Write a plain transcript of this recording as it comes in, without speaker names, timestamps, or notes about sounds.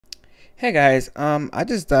Hey guys, I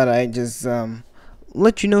just thought I'd just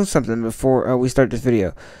let you know something before we start this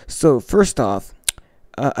video. So first off,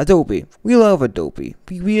 Adobe. We love Adobe.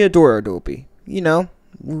 We adore Adobe. We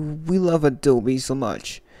love Adobe so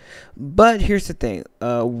much. But here's the thing.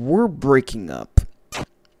 We're breaking up.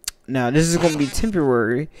 Now this is gonna be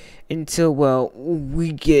temporary until I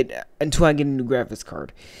get a new graphics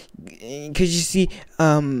card. Cause you see,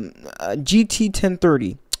 GT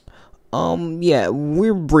 1030. Yeah,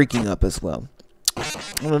 we're breaking up as well. I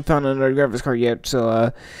haven't found another graphics card yet,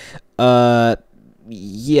 so,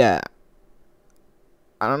 yeah.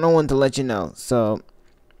 I don't know when to let you know, so,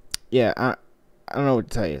 yeah, I don't know what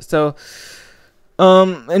to tell you. So,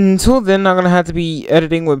 until then, I'm gonna have to be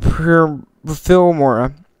editing with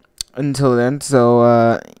Filmora until then,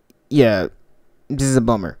 so, yeah, this is a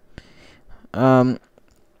bummer.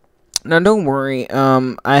 Now don't worry,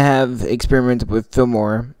 I have experimented with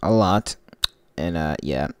Filmora a lot, and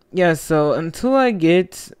yeah. So until I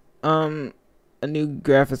get a new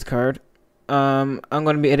graphics card, I'm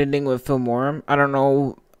gonna be editing with Filmora. I don't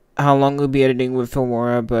know how long we'll be editing with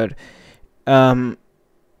Filmora, but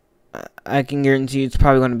I can guarantee it's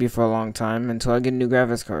probably gonna be for a long time until I get a new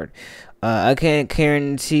graphics card. I can't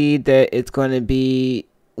guarantee that it's gonna be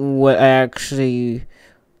what I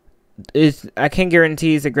can't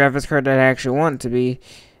guarantee it's a graphics card that I actually want it to be,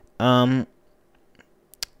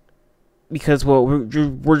 because well,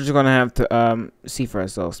 we're just gonna have to see for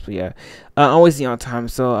ourselves. But yeah, always the on time.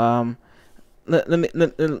 So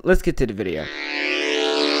let's get to the video.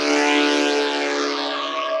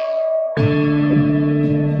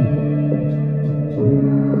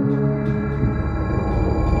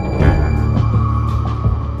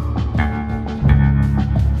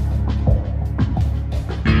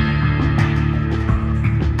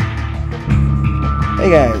 Hey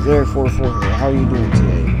guys, Eric44 here. How are you doing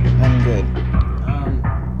today? I'm good.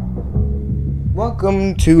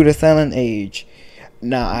 Welcome to the Silent Age.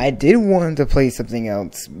 Now, I did want to play something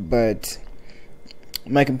else, but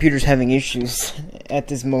my computer's having issues at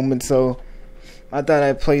this moment, so I thought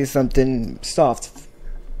I'd play something soft.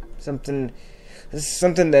 Something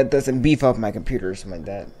that doesn't beef up my computer or something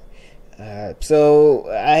like that. So,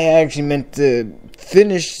 I actually meant to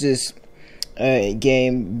finish this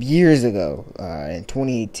game years ago, in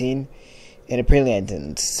 2018, and apparently I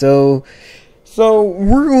didn't. So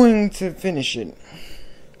we're going to finish it.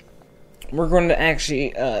 We're going to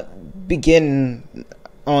actually begin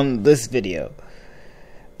on this video.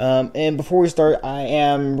 And before we start, I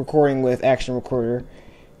am recording with Action Recorder.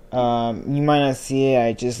 You might not see it.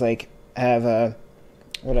 I just like have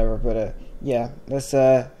whatever, but yeah.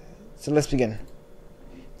 So let's begin.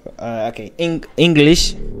 Okay,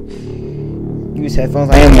 English. Use headphones.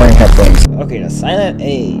 I am wearing headphones. Okay, the Silent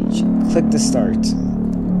Age. Click to start.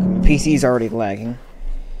 My PC is already lagging.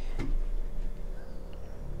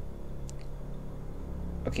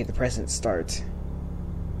 Okay, the present start.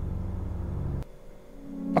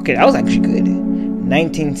 Okay, that was actually good.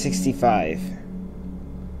 1965.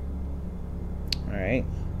 Alright.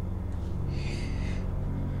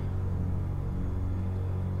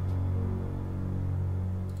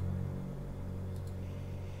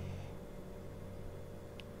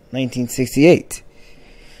 $1968.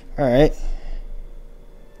 Alright.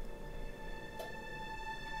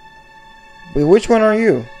 Wait, which one are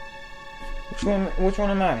you? Which one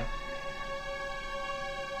am I?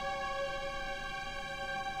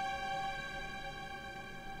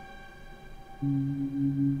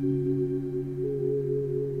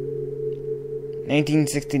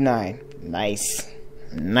 $1969.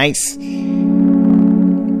 Nice.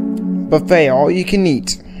 Buffet, all you can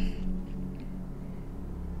eat.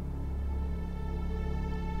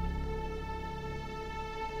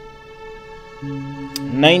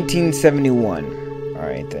 $1971.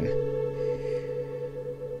 Alright then.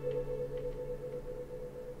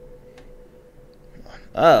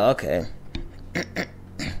 Oh, okay.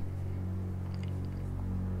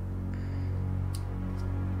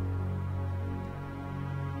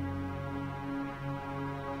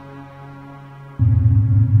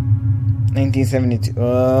 $1972.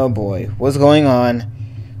 Oh boy, what's going on?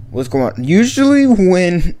 Usually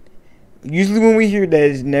when we hear that,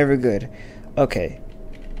 it's never good. Okay.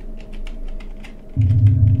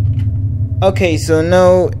 Okay, so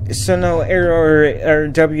no error or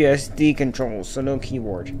WSD controls, so no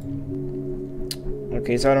keyboard.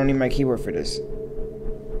 Okay, so I don't need my keyboard for this.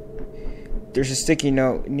 There's a sticky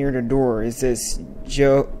note near the door. It says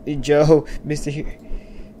Joe, Mr.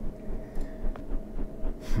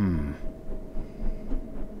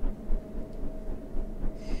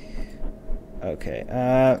 Okay,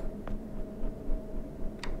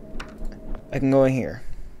 I can go in here.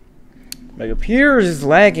 My computer is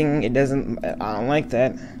lagging. It doesn't. I don't like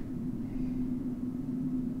that.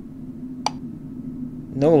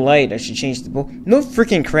 No light. I should change the bulb. No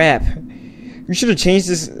freaking crap. You should have changed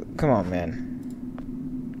this. Come on, man.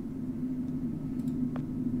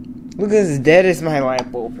 Look as dead as my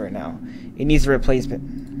light bulb right now. It needs a replacement.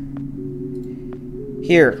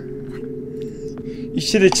 Here. You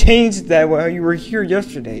should have changed that while you were here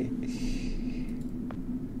yesterday.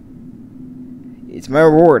 It's my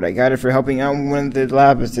reward. I got it for helping out one of the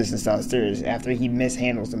lab assistants downstairs after he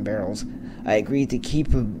mishandled some barrels. I agreed to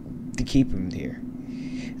keep him here.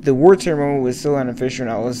 The war ceremony was so unofficial,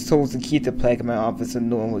 and I was told to keep the plaque in my office so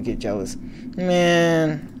no one would get jealous.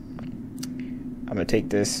 Man, I'm gonna take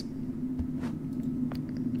this.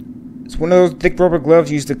 It's one of those thick rubber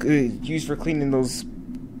gloves used for cleaning those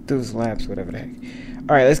labs, whatever the heck.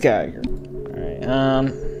 All right, let's get out of here. All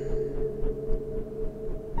right,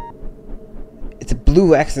 it's a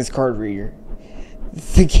blue access card reader.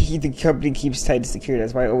 The company keeps tight and secure.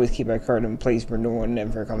 That's why I always keep my card in place where no one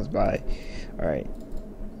ever comes by. All right.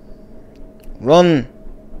 Run,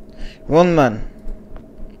 man.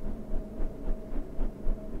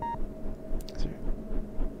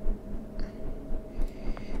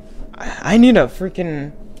 I need a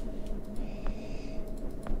freaking.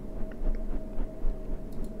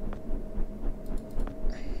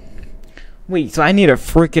 Wait, so I need a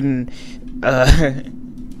freaking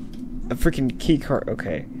key card.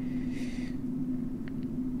 Okay.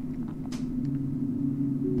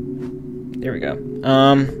 There we go.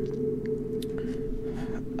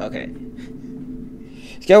 Okay.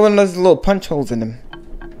 It's got one of those little punch holes in them.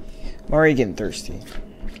 I'm already getting thirsty.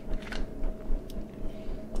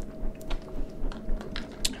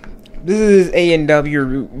 This is A&W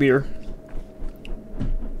root beer.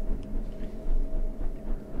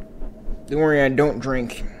 Don't worry, I don't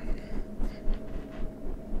drink.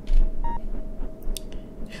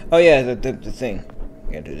 Oh yeah, the thing.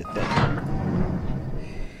 Gotta do the thing.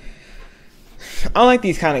 I like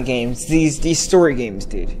these kind of games. These story games,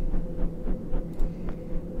 dude.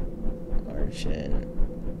 Martian.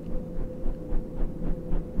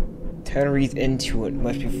 Tanner reads into it.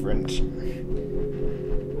 Must be French.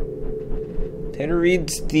 Tanner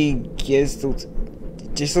reads the gizels.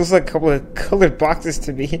 Just looks like a couple of colored boxes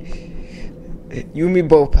to me. You and me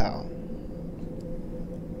both, pal.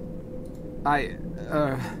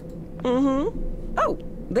 Oh,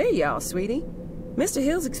 there you are, sweetie. Mr.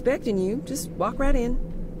 Hill's expecting you. Just walk right in.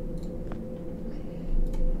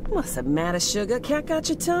 What's the matter, sugar? Cat got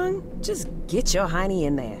your tongue? Just get your hiney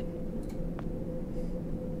in there.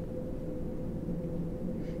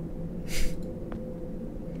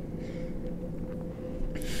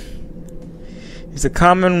 It's a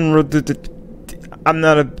common rule. I'm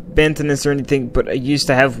not a Bentonist or anything, but I used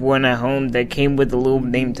to have one at home that came with a little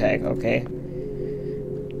name tag, okay?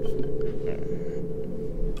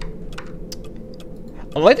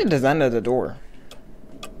 I like the design of the door.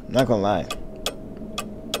 I'm not gonna lie.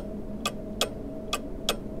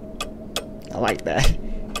 I like that.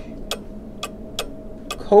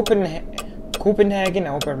 Copenhagen, I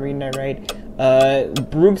hope I'm reading that right.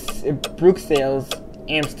 Bruxelles,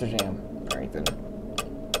 Amsterdam. Alright then.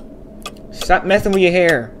 Stop messing with your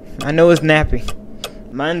hair. I know it's nappy.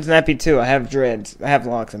 Mine's nappy too. I have dreads. I have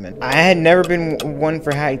locks of it. I had never been one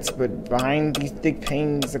for heights, but behind these thick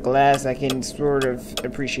panes of glass, I can sort of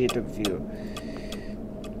appreciate the view.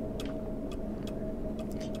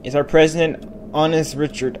 Is our president Honest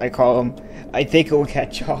Richard? I call him. I think it will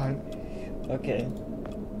catch on. Okay.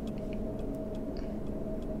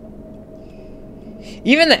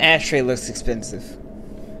 Even the ashtray looks expensive.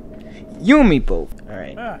 You and me both. All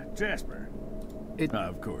right. Ah, Jasper.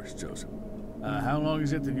 Of course, Joseph. How long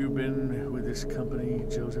is it that you've been with this company,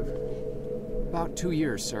 Joseph? About 2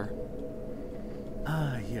 years, sir.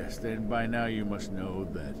 Ah, yes. Then by now you must know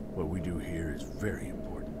that what we do here is very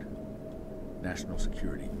important. National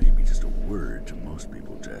security may be just a word to most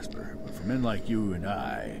people, Jasper, but for men like you and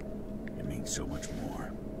I, it means so much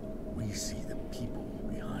more. We see the people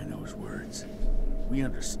behind those words. We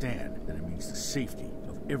understand that it means the safety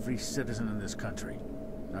of every citizen in this country,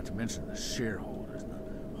 not to mention the shareholders, the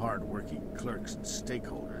hard-working clerks and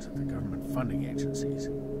stakeholders at the government funding agencies.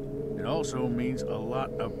 It also means a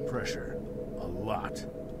lot of pressure. A lot.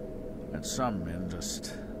 And some men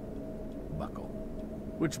just buckle.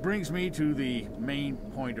 Which brings me to the main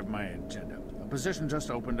point of my agenda. A position just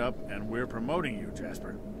opened up, and we're promoting you,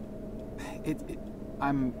 Jasper.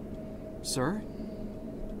 Sir?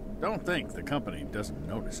 Don't think the company doesn't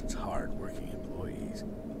notice its hard-working employees.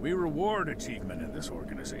 We reward achievement in this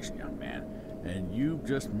organization, young man. And you've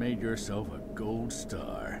just made yourself a gold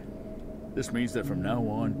star. This means that from now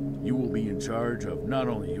on, you will be in charge of not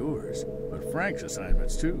only yours, but Frank's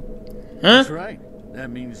assignments too. Huh? That's right. That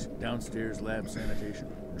means downstairs lab sanitation,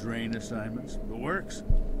 drain assignments, the works,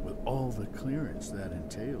 with all the clearance that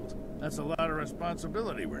entails. That's a lot of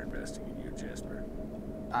responsibility we're investing in you, Jasper.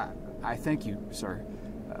 I thank you, sir.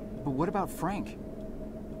 But what about Frank?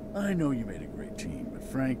 I know you made a great team, but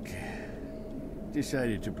Frank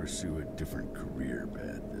decided to pursue a different career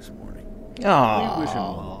path this morning. Aww. We wish him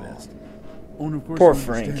all the best. Oh, and of course, Poor we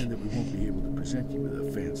Frank. understand that we won't be able to present you with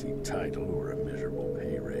a fancy title or a miserable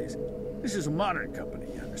pay raise. This is a modern company,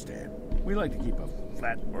 you understand. We like to keep a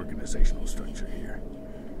flat organizational structure here.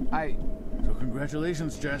 So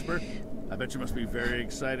congratulations, Jasper. I bet you must be very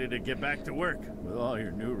excited to get back to work with all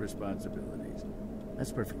your new responsibilities.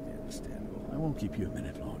 That's perfectly understandable. I won't keep you a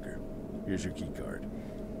minute longer. Here's your key card.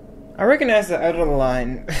 I recognize the other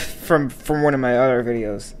line from one of my other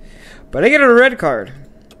videos, but I get a red card.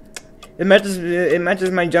 It matches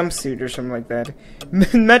my jumpsuit or something like that.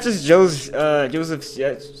 It matches Joseph's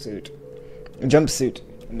suit. Jumpsuit,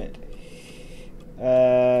 I meant.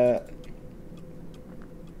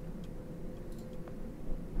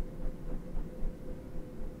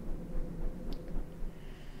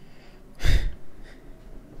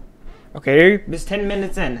 Okay, it's 10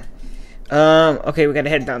 minutes in. Okay, we gotta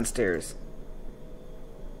head downstairs.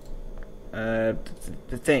 The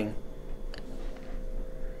thing.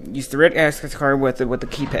 Use the red access card with the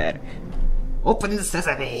keypad. Open the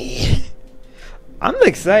sesame. I'm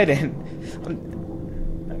excited.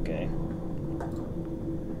 Okay.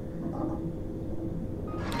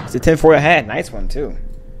 It's a 10-4 hat. Nice one too.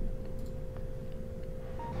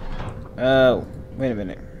 Oh, wait a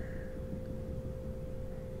minute.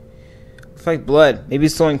 It's like blood. Maybe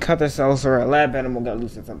someone cut themselves or a lab animal got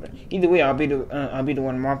loose or something. Either way, I'll be the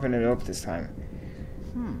one mopping it up this time.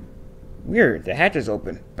 Weird. The hatch is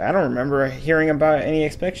open, but I don't remember hearing about any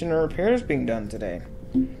inspection or repairs being done today.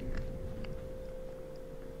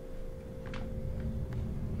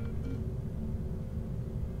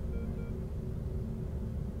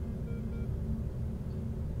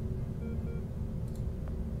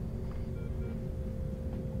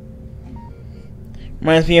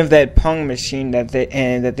 Reminds me of that Pong machine that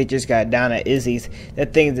they just got down at Izzy's.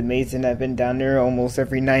 That thing's amazing. I've been down there almost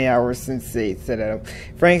every 9 hours since they set it up.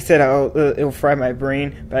 Frank said it'll fry my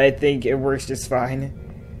brain, but I think it works just fine.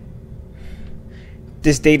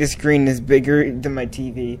 This data screen is bigger than my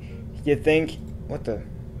TV. You think? What the?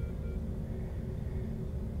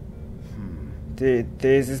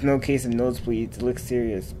 There's just no case of nosebleeds. It looks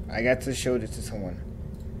serious. I got to show this to someone.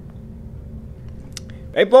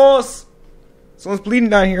 Hey, boss! Someone's bleeding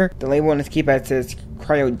down here. The label on his keypad says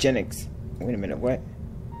cryogenics. Wait a minute, what?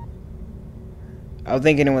 I don't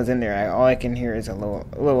think anyone's in there. All I can hear is a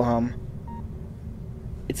little hum.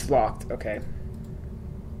 It's locked. Okay.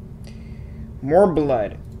 More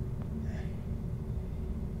blood.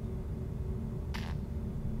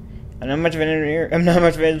 I'm not much of an engineer,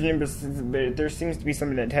 but there seems to be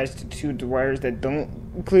something attached to two wires that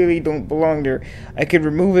clearly don't belong there. I could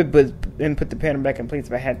remove it, and put the pattern back in place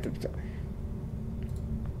if I had to.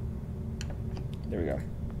 There we go.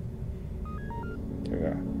 There we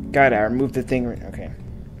go. Got it. I removed the thing. Okay.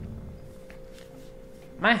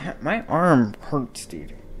 My arm hurts,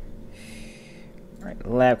 dude. All right,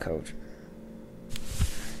 lab coat.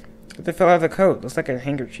 What the fell out of the coat? Looks like a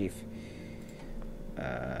handkerchief.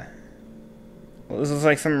 Well, this looks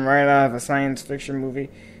like something right out of a science fiction movie.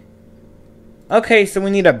 Okay, so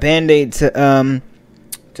we need a band-aid to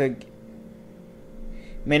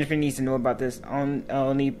management needs to know about this.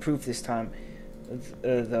 I'll need proof this time.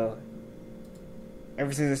 Though.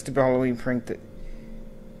 Ever since the stupid Halloween prank that.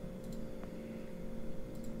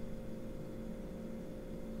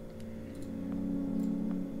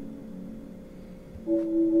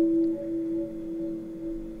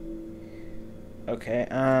 Okay,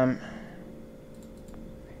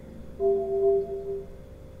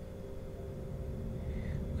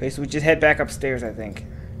 okay, so we just head back upstairs, I think.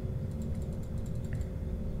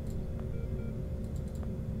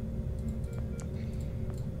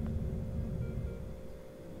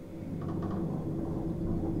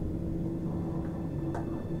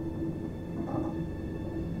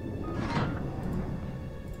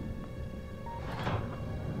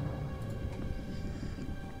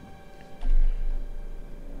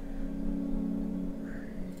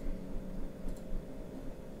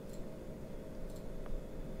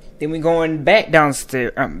 Then we going back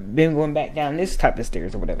downstairs. Then going back down this type of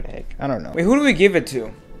stairs or whatever the heck. I don't know. Wait, who do we give it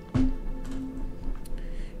to? Do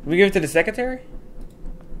we give it to the secretary?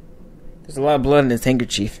 There's a lot of blood in this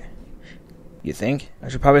handkerchief. You think? I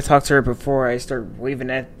should probably talk to her before I start waving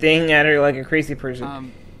that thing at her like a crazy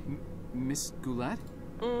person. Miss Goulet?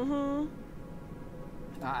 Mm-hmm.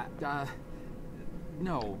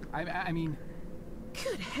 No. I mean...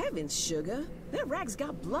 Good heavens, Sugar. That rag's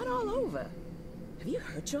got blood all over. Have you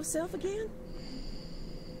hurt yourself again?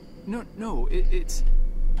 No, it's...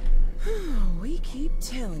 We keep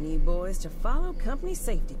telling you boys to follow company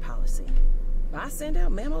safety policy. I send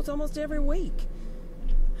out memos almost every week.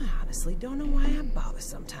 I honestly don't know why I bother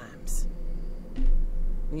sometimes.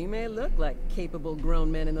 You may look like capable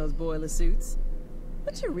grown men in those boiler suits,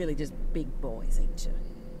 but you're really just big boys, ain't you?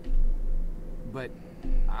 But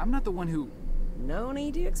I'm not the one who... No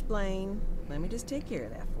need to explain. Let me just take care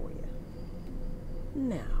of that for you.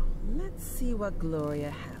 Now, let's see what Gloria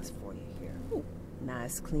has for you here. Ooh,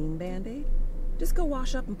 nice clean band-aid. Just go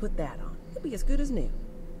wash up and put that on. It'll be as good as new.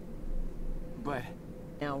 But...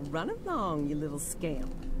 Now run along, you little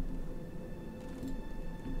scamp.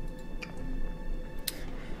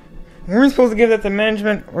 We're supposed to give that to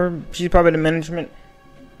management, or she's probably the management.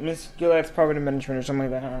 Miss Gillette's probably the management or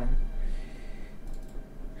something like that. I don't know.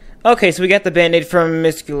 Okay, so we got the band-aid from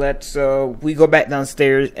Miss Gillette, so we go back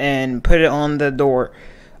downstairs and put it on the door.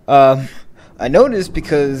 I noticed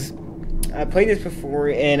because I played this before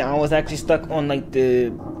and I was actually stuck on like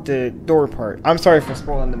the door part. I'm sorry for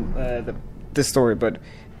spoiling the story, but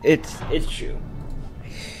it's true.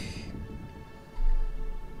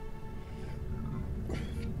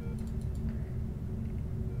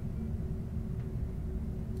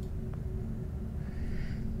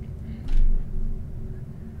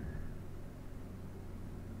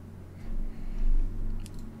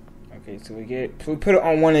 Okay, so we put it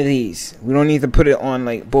on one of these. We don't need to put it on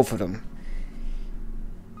like both of them.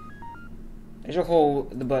 I should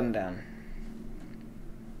hold the button down.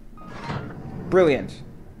 Brilliant.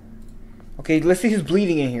 Okay, let's see who's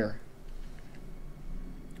bleeding in here.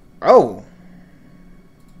 Oh.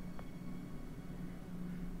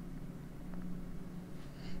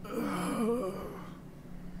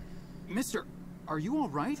 Mister, are you all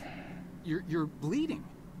right? You're bleeding.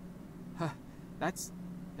 Huh, that's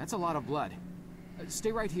a lot of blood.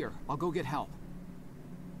 Stay right here. I'll go get help.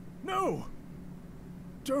 No!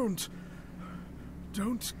 Don't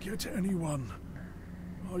get anyone.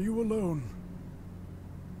 Are you alone?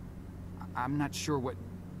 I'm not sure what...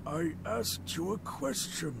 I asked you a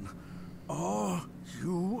question. Are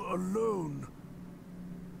you alone?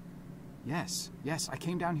 Yes, I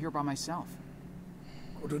came down here by myself.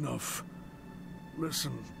 Good enough.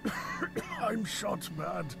 Listen, I'm shot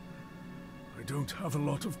bad. I don't have a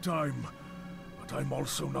lot of time, but I'm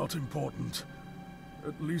also not important.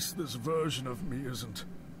 At least this version of me isn't.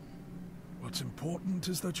 What's important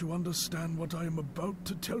is that you understand what I am about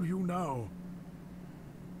to tell you now.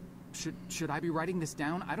 Should I be writing this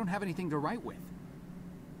down? I don't have anything to write with.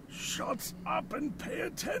 Shut up and pay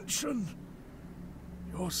attention!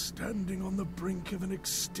 You're standing on the brink of an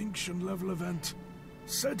extinction-level event,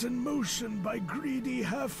 set in motion by greedy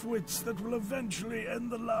half-wits that will eventually end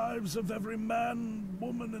the lives of every man,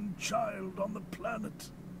 woman, and child on the planet.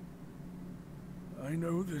 I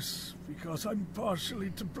know this because I'm partially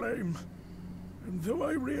to blame. And though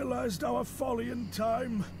I realized our folly in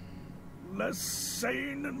time, less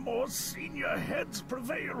sane and more senior heads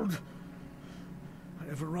prevailed. I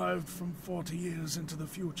have arrived from 40 years into the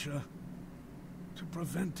future to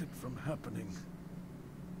prevent it from happening.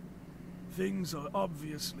 Things are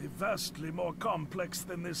obviously vastly more complex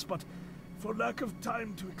than this, but for lack of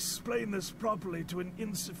time to explain this properly to an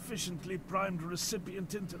insufficiently primed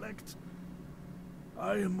recipient intellect,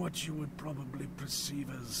 I am what you would probably perceive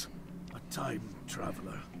as a time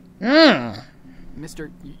traveler.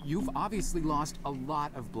 Mister, you've obviously lost a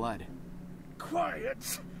lot of blood.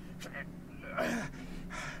 Quiet!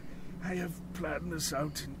 I have planned this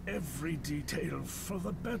out in every detail for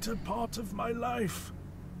the better part of my life.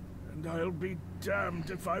 And I'll be damned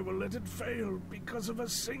if I will let it fail because of a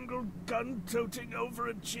single gun-toting,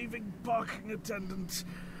 overachieving parking attendant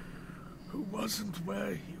who wasn't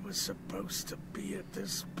where he was supposed to be at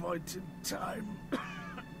this point in time.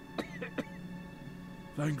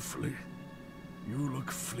 Thankfully, you look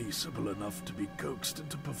fleeceable enough to be coaxed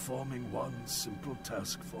into performing one simple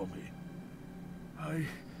task for me.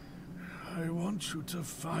 I want you to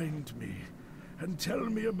find me and tell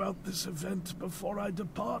me about this event before I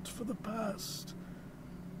depart for the past.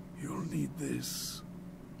 You'll need this.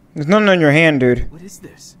 There's nothing on your hand, dude. What is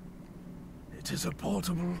this? It is a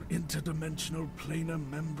portable, interdimensional planar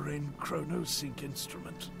membrane chronosync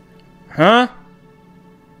instrument. Huh?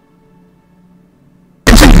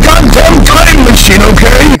 It's a goddamn time machine,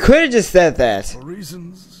 okay? You could have just said that. For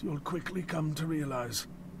reasons you'll quickly come to realize.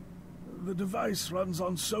 The device runs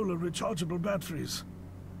on solar rechargeable batteries.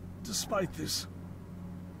 Despite this,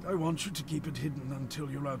 I want you to keep it hidden until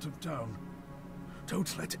you're out of town.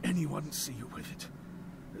 Don't let anyone see you with it,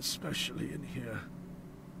 especially in here.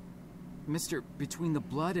 Mister, between the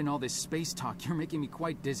blood and all this space talk, you're making me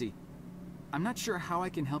quite dizzy. I'm not sure how I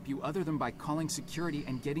can help you other than by calling security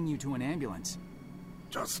and getting you to an ambulance.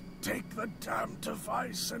 Just take the damn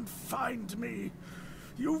device and find me.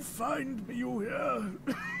 You find me, you hear?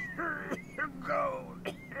 Go.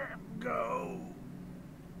 Go.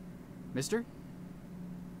 Mister?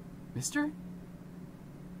 Mister?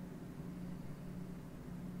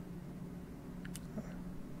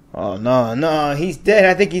 Oh, no, he's dead.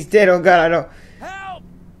 I think he's dead. Oh, God, I don't... Help!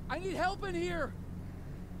 I need help in here!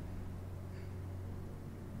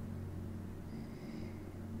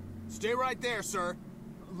 Stay right there, sir.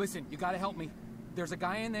 Listen, you gotta help me. There's a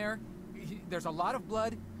guy in there. There's a lot of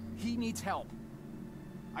blood. He needs help.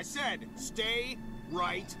 I said, stay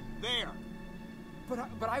right there.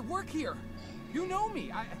 But I work here. You know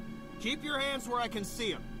me. Keep your hands where I can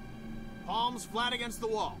see them. Palms flat against the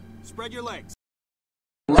wall. Spread your legs.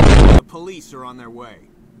 The police are on their way.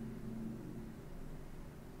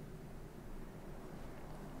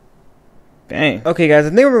 Dang. Okay, guys, I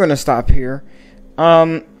think we're gonna stop here.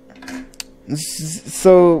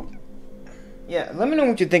 So yeah, let me know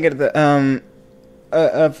what you think of the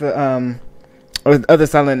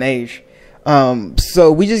Silent Age.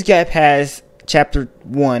 So we just got past chapter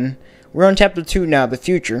 1. We're on chapter 2 now, the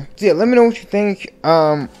future. So yeah, let me know what you think.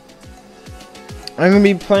 I'm gonna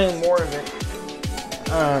be playing more of it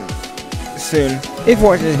soon. If you're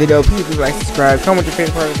watching this video, please do like, subscribe, comment what your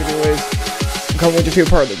favorite part of the video is, comment what your favorite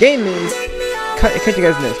part of the game is. Catch you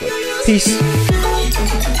guys in the next one. Peace.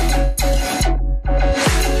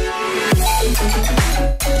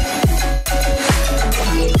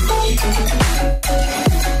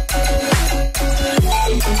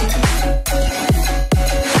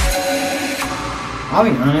 I'll be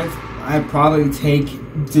honest, I'd probably take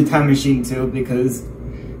the time machine too, because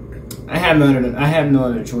I have no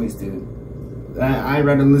other choice, dude. I'd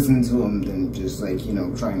rather listen to them than just, like, you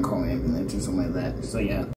know, try and call an ambulance or something like that. So yeah.